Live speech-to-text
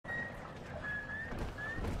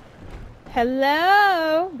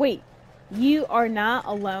Hello? Wait, you are not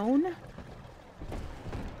alone?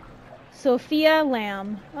 Sophia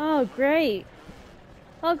Lamb. Oh, great.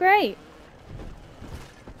 Oh, great.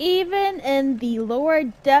 Even in the lower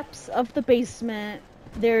depths of the basement,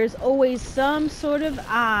 there's always some sort of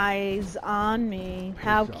eyes on me.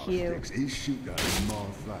 How cute.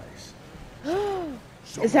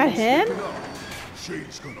 Is that him?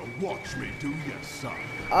 She's gonna watch me do your son.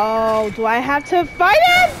 Oh, do I have to fight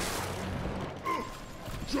him?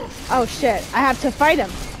 Oh shit, I have to fight him.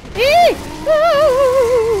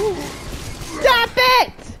 Stop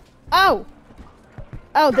it! Oh.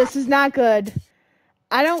 Oh, this is not good.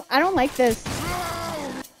 I don't like this.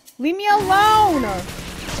 Leave me alone.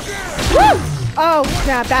 Woo! Oh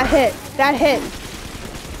snap, that hit. That hit.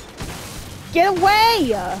 Get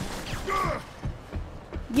away!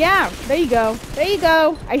 Yeah, there you go. There you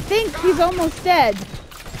go. I think he's almost dead.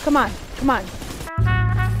 Come on, come on.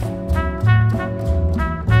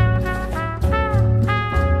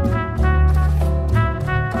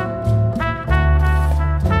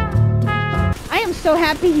 I am so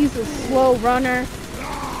happy he's a slow runner.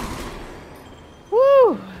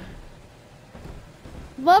 Woo!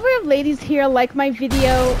 Lover of ladies here, like my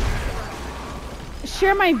video,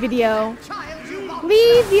 share my video,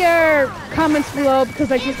 leave your comments below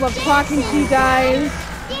because I just love talking to you guys.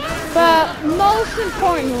 But most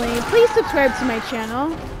importantly, please subscribe to my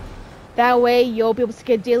channel. That way you'll be able to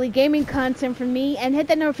get daily gaming content from me, and hit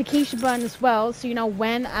that notification button as well so you know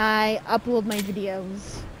when I upload my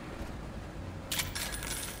videos.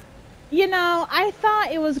 You know, I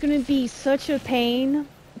thought it was going to be such a pain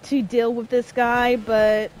to deal with this guy,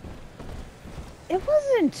 but it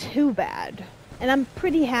wasn't too bad. And I'm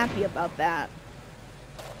pretty happy about that.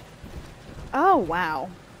 Oh, wow.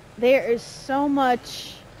 There is so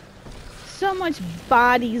much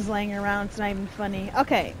bodies laying around, it's not even funny.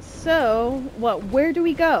 Okay, so, where do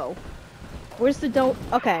we go? Where's the door?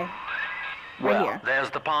 Okay. Right here. There's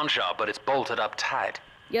the pawn shop, but it's bolted up tight.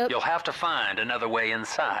 Yep. You'll have to find another way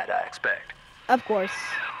inside, I expect. Of course.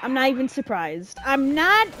 I'm not even surprised. I'm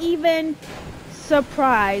not even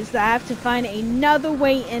surprised that I have to find another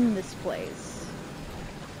way in this place.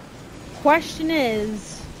 Question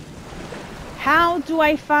is, how do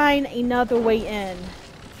I find another way in?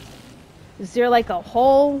 Is there like a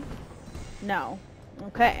hole? No.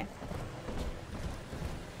 Okay.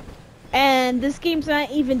 And this game's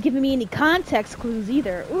not even giving me any context clues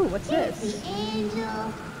either. Ooh, what's this?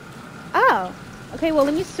 Oh. Okay, well,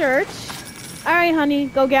 let me search. Alright, honey,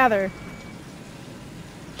 go gather.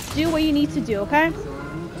 Do what you need to do, okay?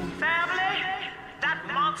 Family, that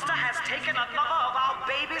monster has taken another of our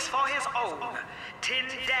babies for his own. Tin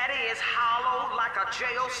Daddy is hollow like a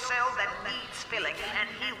jail cell that needs filling, and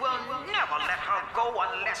he will never let her go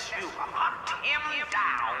unless you hunt him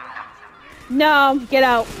down. No, get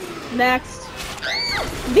out. Next.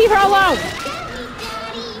 Leave her alone.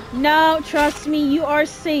 No, trust me, you are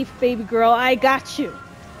safe, baby girl. I got you.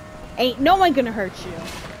 Ain't no one gonna hurt you.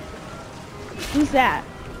 Who's that?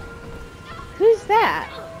 Who's that?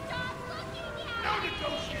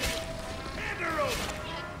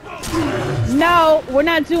 No, we're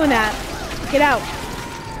not doing that. Get out.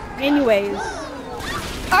 Anyways.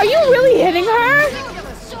 Are you really hitting her?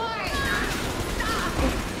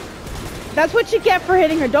 That's what you get for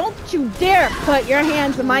hitting her. Don't you dare put your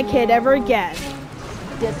hands on my kid ever again.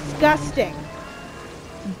 Disgusting.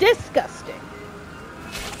 Disgusting.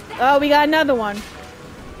 Oh, we got another one.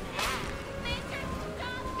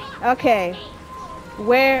 Okay.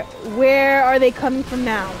 Where are they coming from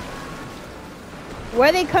now? Where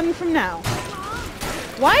are they coming from now?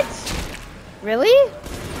 What? Really?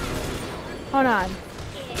 Hold on.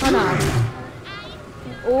 Hold on.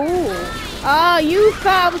 Ooh. Oh, you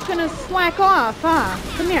thought I was gonna slack off, huh?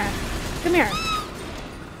 Come here. Come here.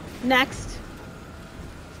 Next.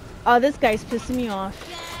 Oh, this guy's pissing me off.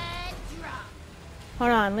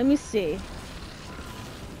 Hold on, let me see.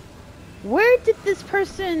 Where did this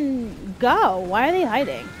person go? Why are they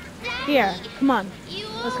hiding? Here, come on.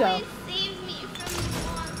 Let's go.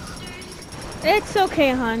 It's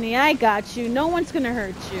okay, honey. I got you. No one's gonna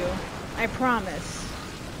hurt you. I promise.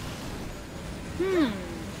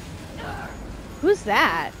 Who's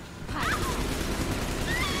that?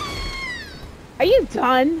 Are you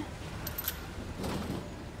done?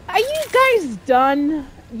 Are you guys done?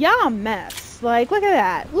 Y'all a mess. Like, look at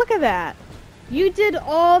that. Look at that. You did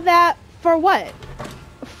all that for what?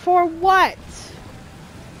 For what?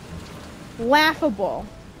 Laughable.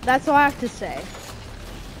 That's all I have to say.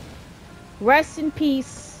 Rest in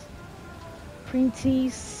peace,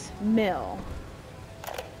 Prentice Mill.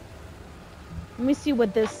 Let me see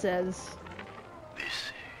what this says.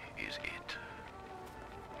 This is it.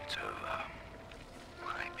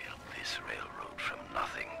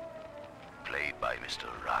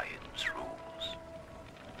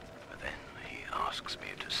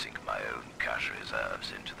 my own cash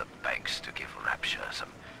reserves into the banks to give Rapture some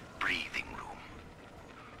breathing room.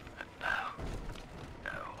 And now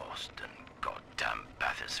Austin goddamn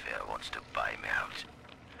Bathysphere wants to buy me out.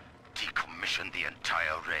 Decommission the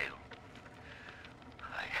entire rail.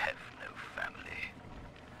 I have no family,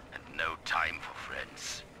 and no time for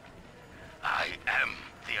friends. I am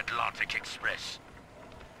the Atlantic Express.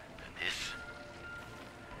 And this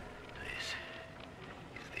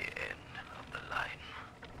is the end of the line.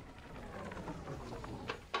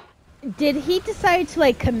 Did he decide to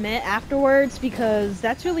like commit afterwards? Because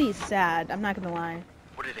that's really sad. I'm not gonna lie.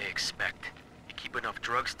 What do they expect? You keep enough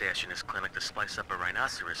drug stash in this clinic to slice up a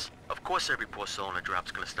rhinoceros. Of course every poor soul in a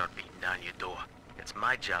drop's gonna start beating down your door. It's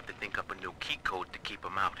my job to think up a new key code to keep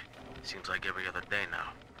them out. Seems like every other day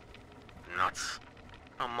now. Nuts.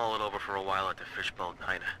 I'll mull it over for a while at the Fishbowl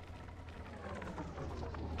Diner.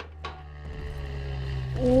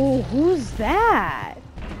 Ooh, who's that?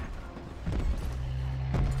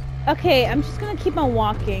 Okay, I'm just gonna keep on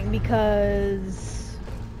walking because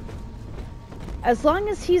as long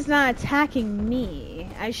as he's not attacking me,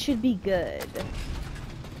 I should be good.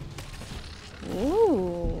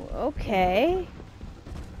 Ooh, okay.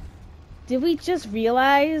 Did we just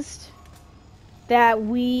realize that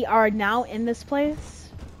we are now in this place?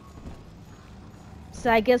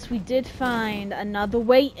 So I guess we did find another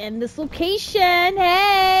way in this location.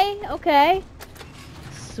 Hey, okay.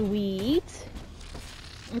 Sweet.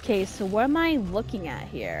 Okay, so what am I looking at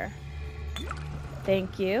here?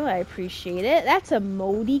 Thank you, I appreciate it. That's a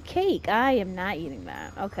moldy cake. I am not eating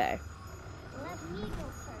that. Okay. Let me go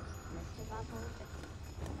first, Mr. Bubbles.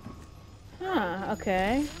 Huh,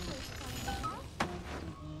 okay.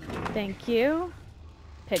 Thank you.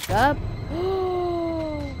 Pick up.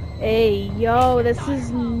 Hey, yo, this is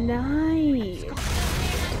nice.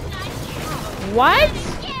 What?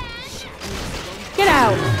 Get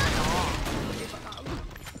out.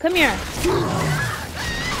 Come here.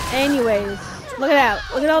 Anyways, look at that.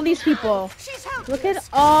 Look at all these people. Look at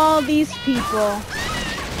all these people.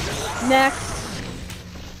 Next.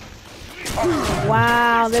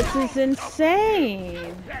 Wow, this is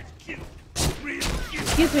insane.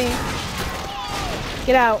 Excuse me.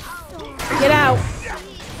 Get out. Get out.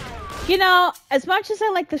 You know, as much as I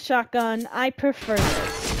like the shotgun, I prefer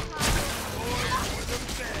this.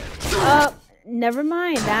 Never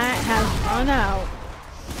mind. That has run out.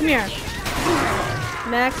 Come here.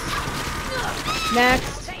 Next.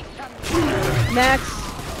 Next. Next.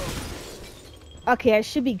 Okay, I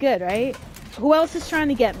should be good, right? Who else is trying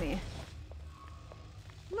to get me?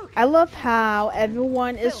 I love how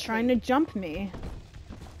everyone is trying to jump me.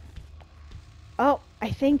 Oh, I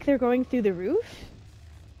think they're going through the roof?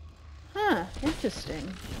 Huh,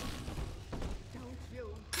 interesting.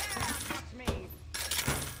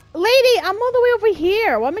 Lady, I'm all the way over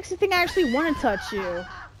here. What makes you think I actually want to touch you?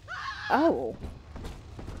 Oh.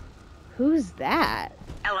 Who's that?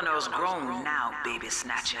 Eleanor's grown now, baby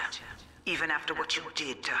snatcher. Even after what you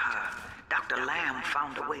did to her, Dr. Lamb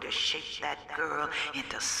found a way to shape that girl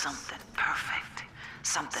into something perfect,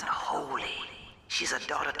 something holy. She's a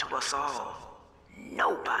daughter to us all.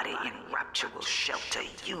 Nobody in Rapture will shelter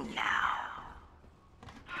you now.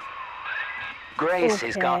 Grace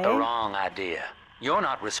has got the Okay. wrong idea. You're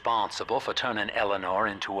not responsible for turning Eleanor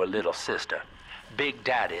into a little sister. Big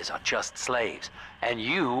daddies are just slaves, and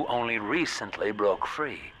you only recently broke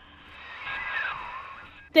free.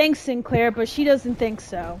 Thanks, Sinclair, but she doesn't think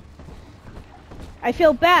so. I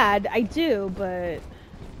feel bad, I do, but...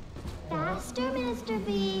 Faster, Mr.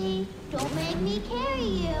 B. Don't make me carry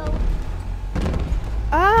you.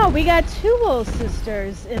 Oh, we got two little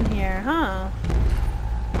sisters in here, huh?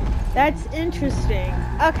 That's interesting.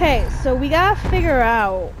 Okay, so we gotta figure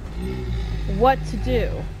out what to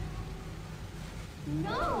do.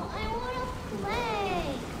 No, I want to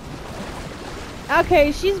play.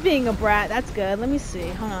 Okay, she's being a brat. That's good. Let me see.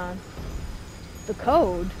 Hold on. The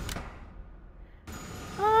code.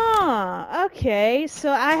 Ah, okay.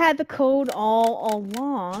 So I had the code all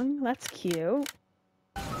along. That's cute.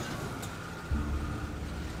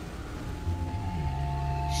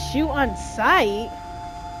 Shoot on sight?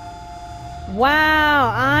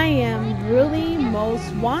 Wow, I am really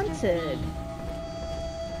most wanted.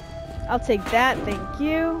 I'll take that, thank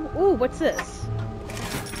you. Ooh, what's this?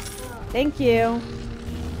 Thank you.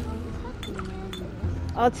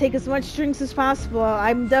 I'll take as much drinks as possible.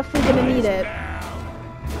 I'm definitely gonna need it.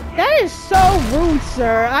 That is so rude,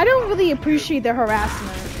 sir. I don't really appreciate the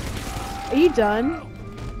harassment. Are you done?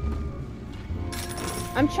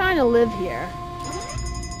 I'm trying to live here.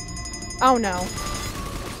 Oh no.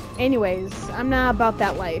 Anyways, I'm not about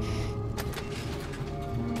that life.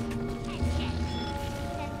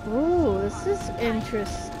 Ooh. this is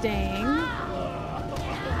interesting.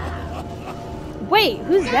 Wait,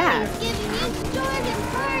 who's that? Giving you Jordan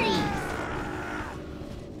parties.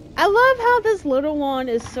 I love how this little one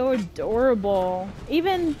is so adorable,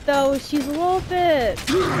 even though she's a little bit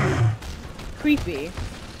creepy.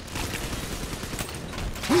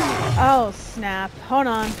 Oh, snap. Hold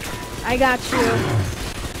on. I got you.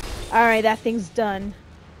 Alright, that thing's done.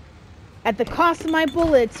 At the cost of my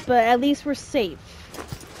bullets, but at least we're safe.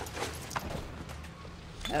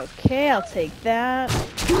 Okay, I'll take that.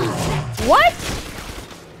 What?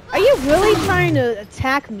 Are you really trying to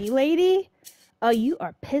attack me, lady? Oh, you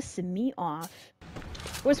are pissing me off.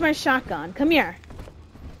 Where's my shotgun? Come here.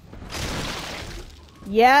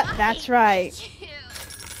 Yeah, that's right.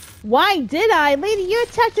 Why did I? Lady, you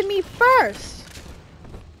attacked me first.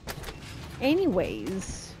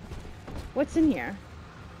 Anyways, what's in here?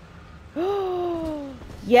 Oh,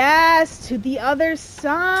 yes, to the other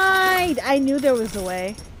side. I knew there was a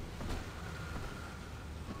way.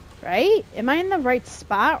 Right? Am I in the right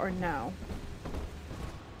spot or no?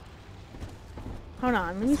 Hold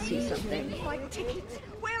on, let me see something.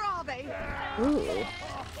 Where are they? Ooh.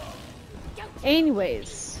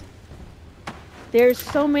 Anyways, there's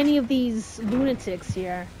so many of these lunatics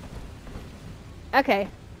here. Okay,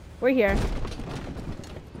 we're here.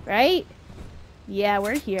 Right? Yeah,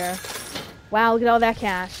 we're here. Wow, look at all that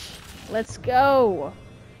cash. Let's go.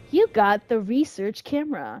 You got the research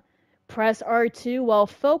camera. Press R2 while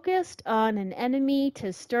focused on an enemy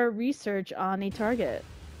to start research on a target.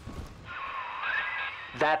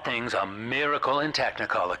 That thing's a miracle in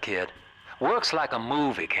Technicolor, kid. Works like a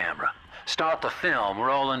movie camera. Start the film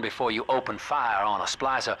rolling before you open fire on a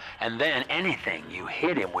splicer, and then anything you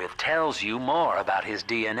hit him with tells you more about his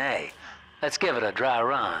DNA. Let's give it a dry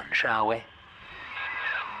run, shall we?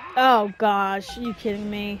 Oh gosh, are you kidding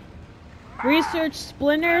me? Research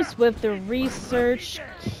splinters with the research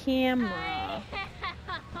camera.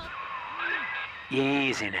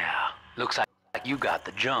 Easy now. Looks like you got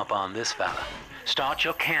the jump on this fella. Start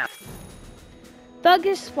your camp.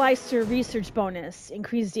 Thuggish Splicer research bonus.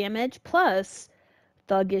 Increased damage plus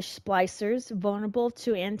Thuggish Splicers vulnerable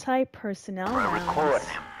to anti-personnel Record rounds.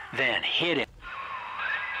 him, then hit him.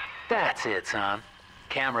 That's it, son.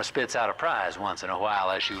 Camera spits out a prize once in a while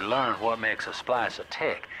as you learn what makes a splicer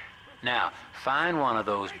tick. Now, find one of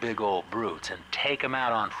those big old brutes and take him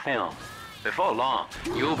out on film. Before long,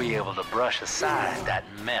 you'll be able to brush aside that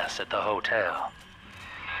mess at the hotel.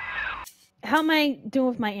 How am I doing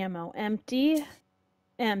with my ammo? Empty.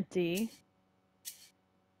 Empty.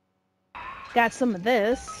 Got some of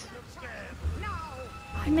this.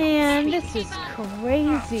 Man, this is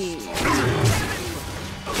crazy.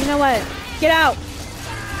 You know what? Get out!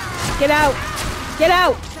 Get out! Get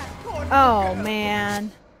out! Oh,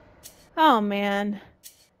 man. Oh, man.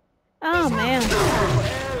 Oh, man.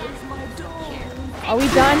 Are we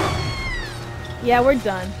done? Yeah, we're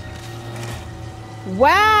done.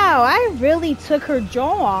 Wow, I really took her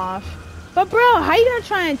jaw off. But bro, how you gonna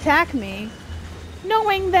try and attack me?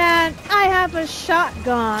 Knowing that I have a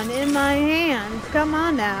shotgun in my hand. Come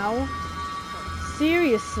on now.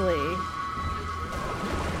 Seriously.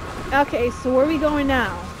 Okay, so where are we going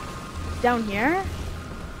now? Down here?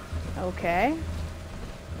 Okay.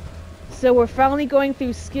 So we're finally going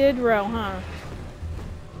through Skid Row, huh?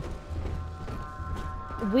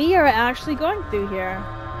 We are actually going through here.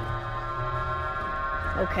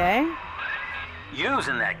 Okay.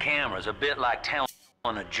 Using that camera's a bit like telling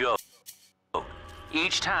a joke.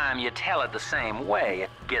 Each time you tell it the same way, it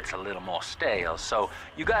gets a little more stale, so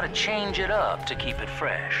you gotta change it up to keep it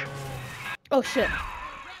fresh. Oh shit.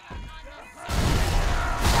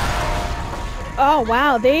 Oh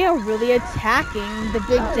wow, they are really attacking the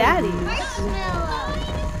big daddies.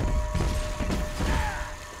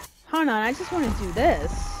 Hold on, I just want to do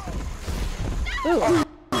this. Ooh.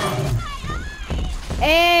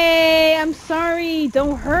 Hey, I'm sorry.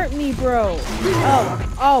 Don't hurt me, bro.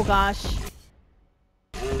 Oh gosh.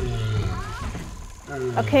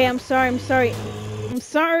 Okay, I'm sorry. I'm sorry. I'm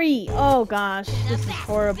sorry. Oh gosh, this is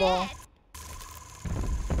horrible.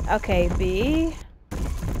 Okay, B.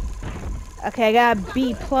 Okay, I got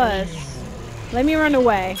B plus. Let me run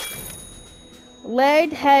away.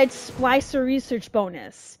 Lead head splicer research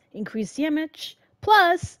bonus. Increased damage.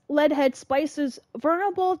 Plus, lead head splicers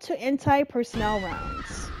vulnerable to anti-personnel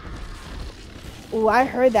rounds. Ooh, I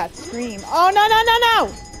heard that scream. Oh, no, no, no,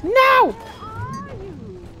 no!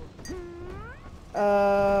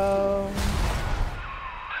 No!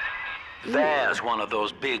 There's one of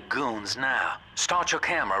those big goons now. Start your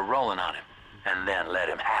camera rolling on him, and then let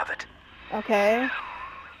him have it. Okay.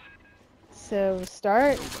 So,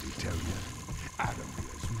 start. Nobody tell you, Adam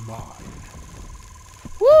is mine.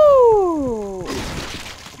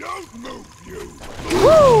 Don't move, you!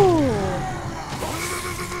 Woo!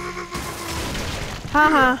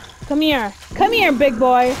 Haha. Come here. Come here, big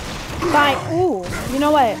boy. Fine. Ooh. You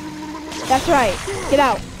know what? That's right. Get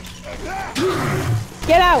out.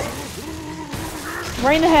 Get out.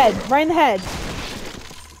 Right in the head. Right in the head.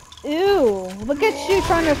 Ew. Look at you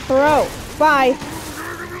trying to throw. Bye.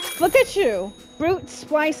 Look at you. Brute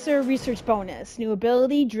Splicer Research Bonus. New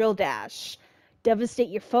ability, Drill Dash. Devastate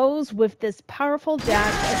your foes with this powerful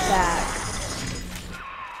dash attack.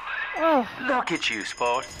 Oh. Look at you,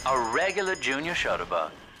 sport. A regular junior shutterbug.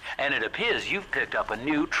 And it appears you've picked up a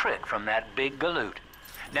new trick from that big galoot.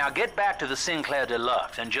 Now get back to the Sinclair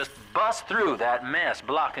Deluxe and just bust through that mess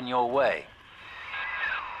blocking your way.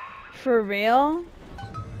 For real?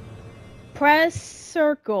 Press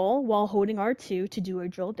circle while holding R2 to do a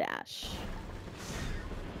drill dash.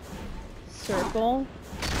 Circle.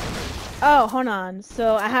 Oh, hold on.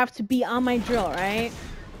 So I have to be on my drill, right?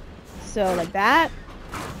 So like that.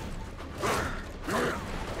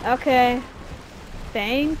 Okay.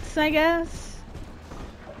 Thanks, I guess.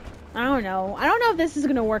 I don't know. I don't know if this is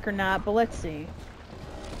gonna work or not, but let's see.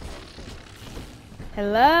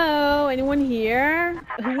 Hello? Anyone here?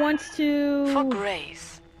 Who wants to... For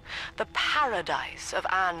Grace, the paradise of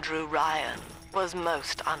Andrew Ryan was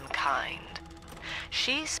most unkind.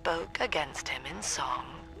 She spoke against him in song,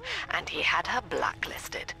 and he had her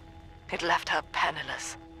blacklisted. It left her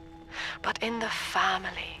penniless. But in the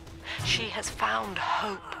family, she has found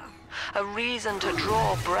hope, a reason to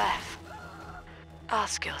draw breath.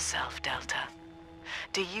 Ask yourself, Delta,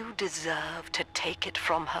 do you deserve to take it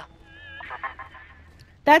from her?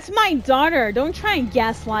 That's my daughter. Don't try and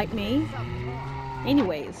gaslight me.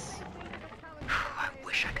 Anyways. I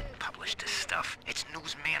wish I could publish this stuff. It's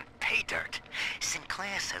newsman pay dirt.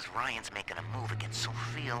 Sinclair says Ryan's making a move against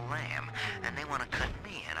Sophia Lamb, and they want to cut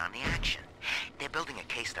me in on the action. They're building a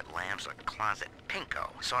case that Lamb's a closet pinko,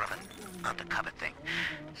 sort of an undercover thing.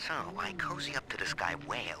 So I cozy up to this guy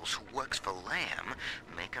Wales, who works for Lamb,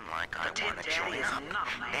 making like I want to join up.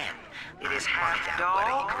 Then It is I half find out what he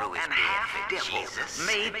dog grew his and beard half for. devil, Jesus.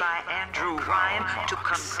 made by Andrew Ryan to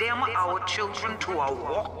condemn our children to a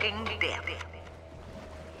walking death.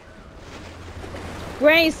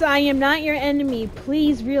 Grace, I am not your enemy.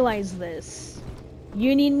 Please realize this.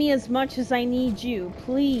 You need me as much as I need you.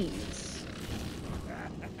 Please.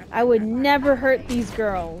 I would never hurt these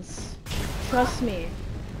girls. Trust me.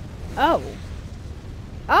 Oh.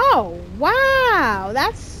 Oh, wow.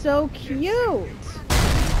 That's so cute.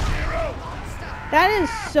 That is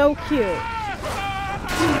so cute.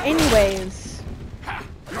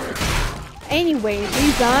 Anyways, are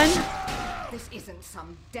you done? This isn't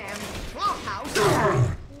some damn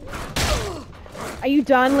flophouse. Are you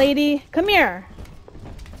done, lady? Come here.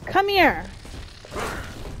 Come here.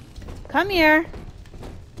 Come here.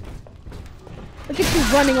 Look at you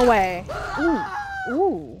running away. Ooh.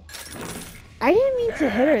 Ooh. I didn't mean to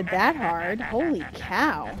hit her that hard. Holy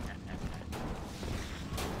cow.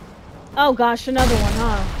 Oh gosh, another one,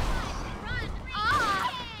 huh?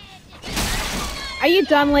 Are you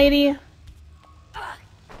done, lady?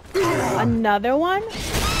 Another one?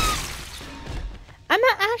 I'm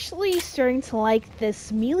actually starting to like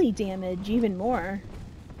this melee damage even more.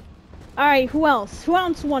 Alright, who else? Who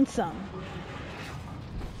else wants some?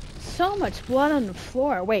 So much blood on the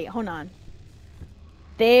floor. Wait, hold on.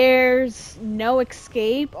 There's no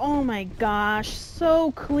escape? Oh my gosh,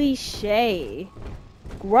 so cliche.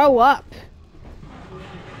 Grow up.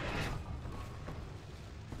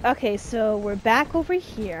 Okay, so we're back over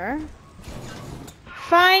here.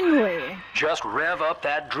 Finally! Just rev up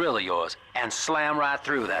that drill of yours and slam right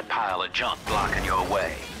through that pile of junk blocking your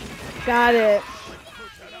way. Got it.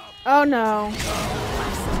 Oh no.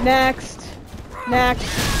 Next. Next.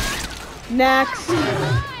 Next.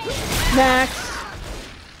 Next.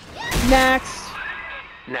 Next.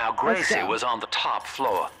 Now, Let's Gracie go. was on the top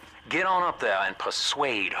floor. Get on up there and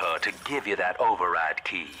persuade her to give you that override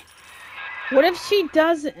key. What if she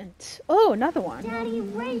doesn't? Oh, another one. Daddy,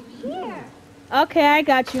 right here. Okay, I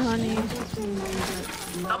got you, honey.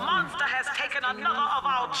 The monster has taken another of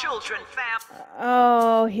our children, fam.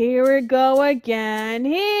 Oh, here we go again.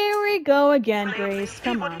 Here we go again, Grace. He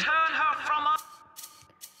Come would on. turn her from us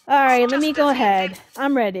Alright, let me go ahead.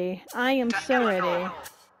 I'm ready. I am so ready.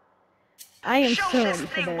 I am so ready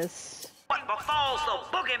for this. what befalls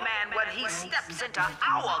the boogeyman when he steps into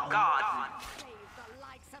our garden.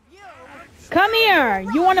 Come here!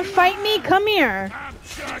 You want to fight me? Come here!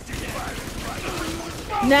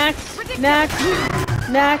 Next! Next!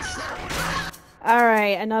 Next!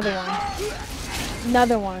 Alright, another one.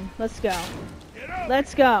 Another one. Let's go.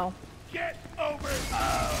 Let's go. Get over.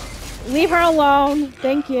 Leave her alone.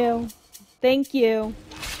 Thank you. Thank you.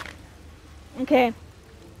 Okay.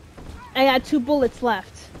 I got 2 bullets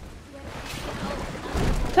left.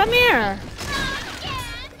 Come here.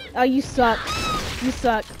 Oh, you suck. You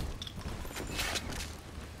suck.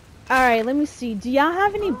 Alright, let me see. Do y'all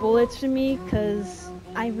have any bullets for me? Because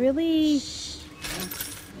I really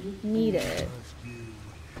need it.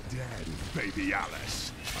 Dead, baby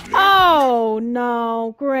Alice. Oh,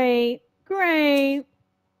 no. Great. Great.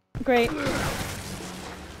 Great.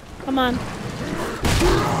 Come on.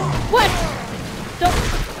 What? Don't.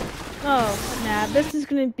 Oh, nah. This is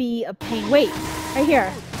gonna be a pain. Wait. Right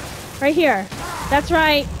here. Right here. That's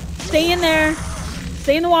right. Stay in there.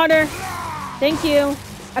 Stay in the water. Thank you.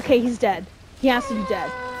 Okay, he's dead. He has to be dead.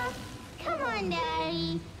 Come on,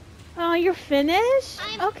 Daddy. Oh, you're finished?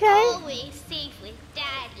 I'm Okay. always safe with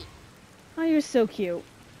Daddy. Oh, you're so cute.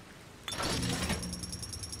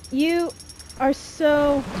 You are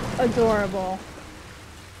so adorable.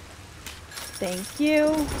 Thank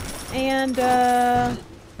you. And,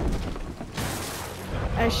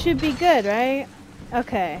 I should be good, right?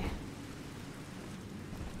 Okay.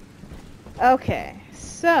 Okay.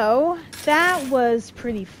 So, that was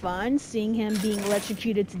pretty fun, seeing him being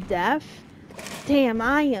electrocuted to death. Damn,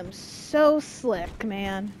 I am so slick,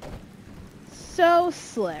 man. So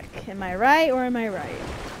slick. Am I right or am I right?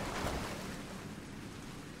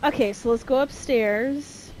 Okay, so let's go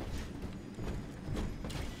upstairs.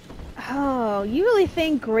 Oh, you really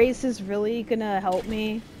think Grace is really gonna help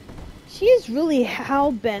me? She is really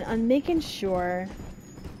hell-bent on making sure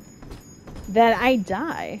that I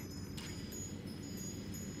die.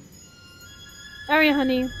 Alright,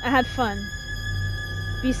 honey. I had fun.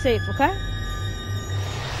 Be safe, okay?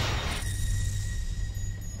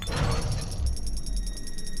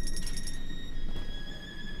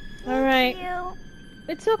 Alright.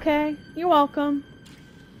 It's okay. You're welcome.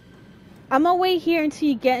 I'm gonna wait here until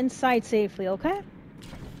you get inside safely, okay?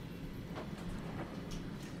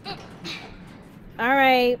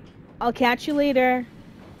 Alright. I'll catch you later.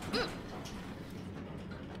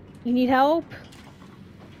 You need help?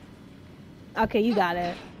 Okay, you got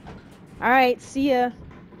it. Alright, see ya.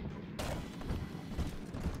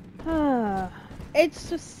 It's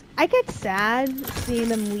just... I get sad seeing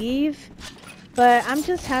them leave. But I'm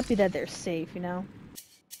just happy that they're safe, you know?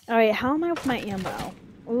 Alright, how am I with my ammo?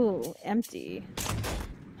 Ooh, empty.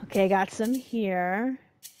 Okay, I got some here.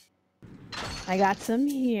 I got some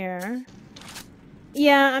here.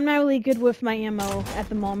 Yeah, I'm not really good with my ammo at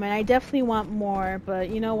the moment. I definitely want more, but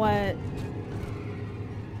you know what?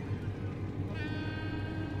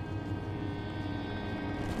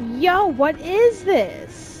 Yo, what is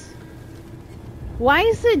this? Why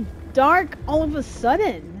is it dark all of a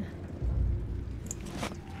sudden?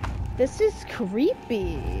 This is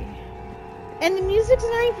creepy. And the music's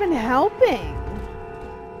not even helping.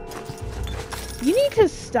 You need to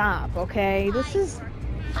stop, okay? This is...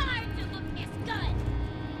 Hard to look this good.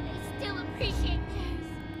 They still appreciate this.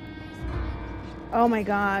 Oh my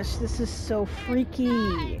gosh, this is so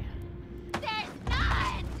freaky. There's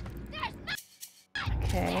none. There's none.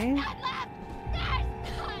 Okay. There's none left.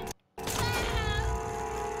 There's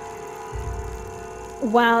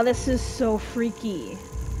none. Wow, this is so freaky.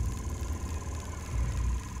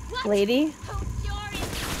 Lady?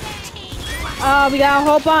 Oh, we got a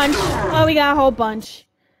whole bunch. Oh, we got a whole bunch.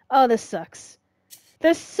 Oh, this sucks.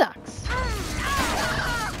 This sucks.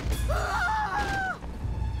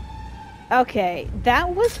 Okay,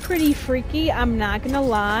 that was pretty freaky, I'm not gonna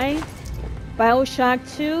lie.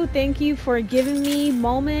 Bioshock 2, thank you for giving me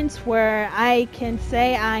moments where I can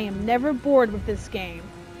say I am never bored with this game.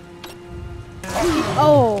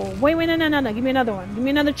 Oh, wait, no. Give me another one. Give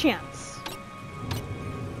me another chance.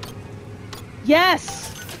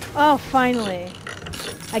 Yes! Oh, finally.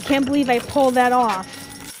 I can't believe I pulled that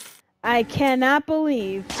off. I cannot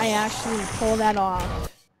believe I actually pulled that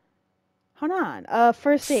off. Hold on.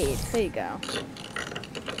 First aid. There you go.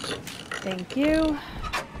 Thank you.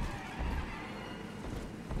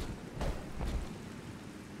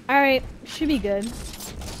 Alright. Should be good.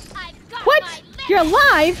 What? You're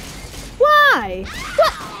alive? Why?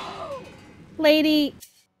 What? Lady,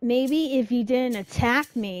 maybe if you didn't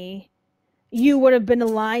attack me, you would have been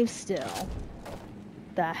alive still.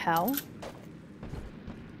 The hell?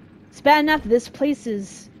 It's bad enough this place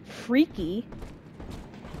is freaky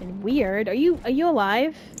and weird. Are you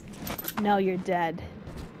alive? No, you're dead.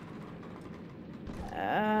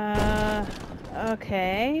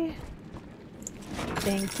 Okay.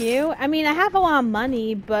 Thank you. I mean, I have a lot of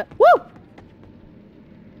money, but woo!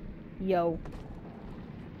 Yo.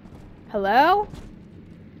 Hello?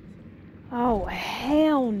 Oh,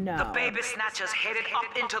 hell no. The baby snatcher's headed up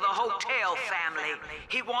into the hotel, family.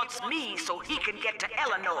 He wants me so he can get to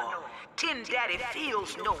Eleanor. Tin Daddy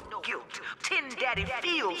feels no guilt. Tin Daddy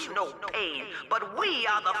feels no pain. But we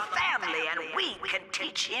are the family and we can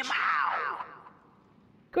teach him how.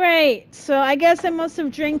 Great. So I guess I must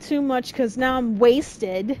have drank too much because now I'm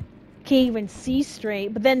wasted. Can't even see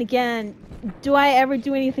straight. But then again, do I ever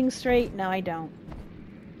do anything straight? No, I don't.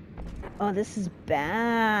 Oh, this is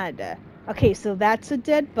bad. Okay, so that's a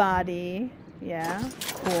dead body. Yeah,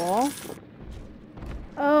 cool.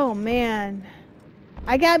 Oh, man.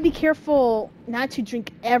 I gotta be careful not to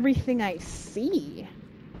drink everything I see.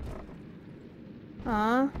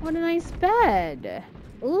 Aw, what a nice bed.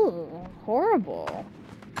 Ooh, horrible.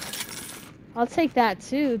 I'll take that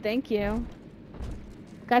too, thank you.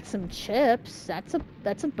 Got some chips. That's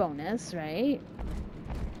a bonus, right?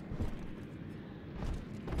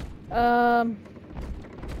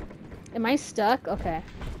 Am I stuck? Okay.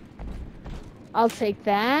 I'll take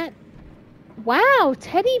that. Wow,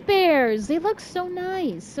 teddy bears! They look so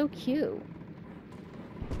nice, so cute.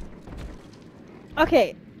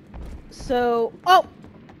 Okay. So, oh.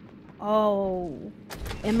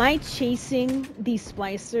 Am I chasing these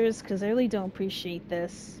splicers? Because I really don't appreciate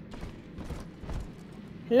this.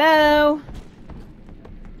 Hello?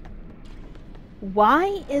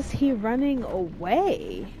 Why is he running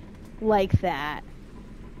away like that?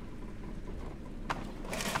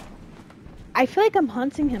 I feel like I'm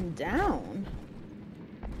hunting him down.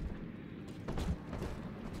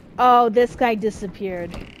 Oh, this guy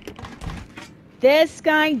disappeared. This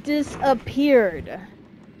guy disappeared.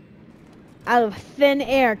 Out of thin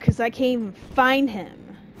air, because I can't even find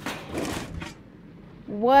him.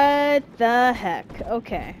 What the heck?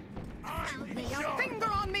 Okay.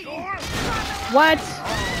 What?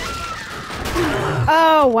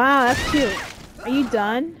 Oh, wow, that's cute. Are you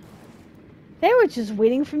done? They were just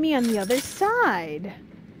waiting for me on the other side.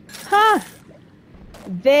 Huh.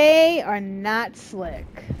 They are not slick.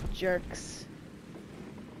 Jerks.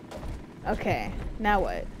 Okay, now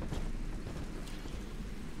what?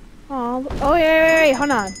 Oh, wait,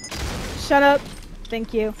 hold on. Shut up.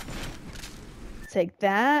 Thank you. Take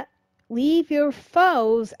that. Leave your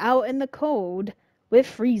foes out in the cold with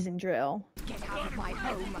freezing drill. Get out of my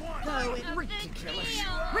home. Oh, it's ridiculous.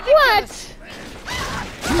 What?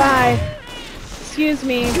 Bye. Excuse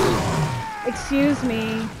me. Excuse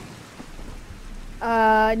me.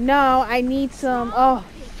 No, I need some. Oh,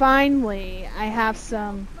 finally. I have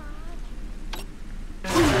some.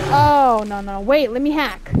 Oh, no. Wait, let me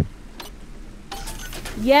hack.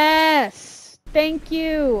 Yes. Thank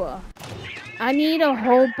you. I need a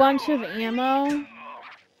whole bunch of ammo.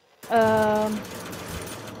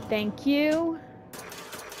 Thank you.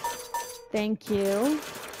 Thank you.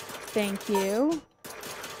 Thank you.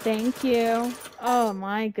 Thank you. Oh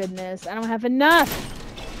my goodness. I don't have enough.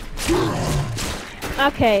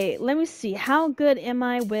 Okay, let me see. How good am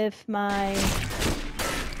I with my...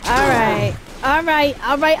 Alright.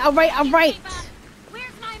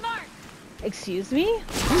 Where's my mark? Excuse me?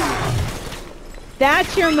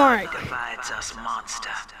 That's your mark. Divides us, monster.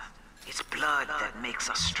 It's blood that makes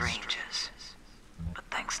us strangers. But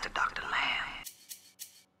thanks to Dr. Lamb,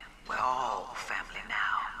 we're all family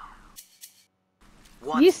now.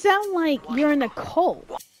 You sound like you're in a cult.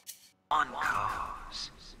 One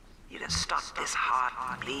cause. You can stop this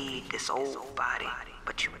heart bleed, this old body,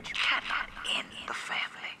 but you cannot end the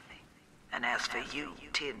family. And as for you,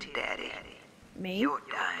 Tin Daddy, Me? you're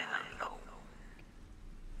dying alone.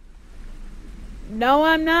 No,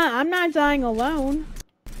 I'm not. I'm not dying alone.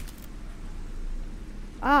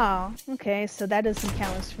 Oh, okay, so that doesn't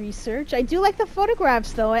count as research. I do like the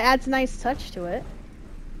photographs, though. It adds a nice touch to it.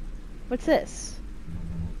 What's this?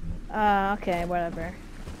 Okay, whatever.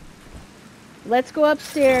 Let's go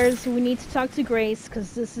upstairs. We need to talk to Grace,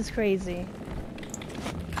 because this is crazy.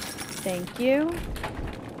 Thank you.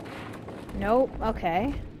 Nope,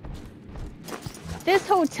 okay. This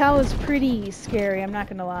hotel is pretty scary, I'm not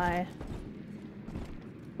gonna lie.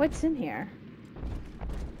 What's in here?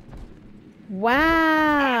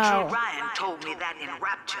 Wow! Andrew Ryan told me that in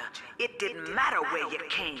Rapture, it didn't matter where you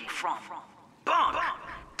came from. Bump!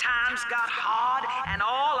 Times got hard, and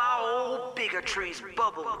all our old bigotries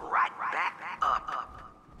bubbled right back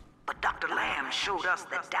up. But Dr. Lamb showed us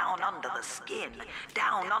that down under the skin,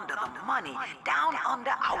 down under the money, down under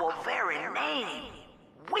our very name,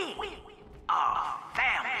 we are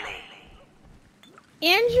family.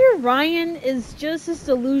 Andrew Ryan is just as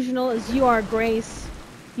delusional as you are, Grace.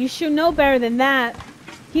 You should know better than that.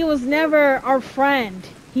 He was never our friend.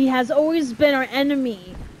 He has always been our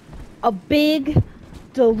enemy. A big,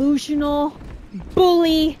 delusional,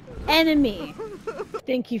 bully enemy.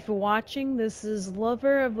 Thank you for watching. This is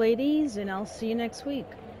Lover of Ladies, and I'll see you next week.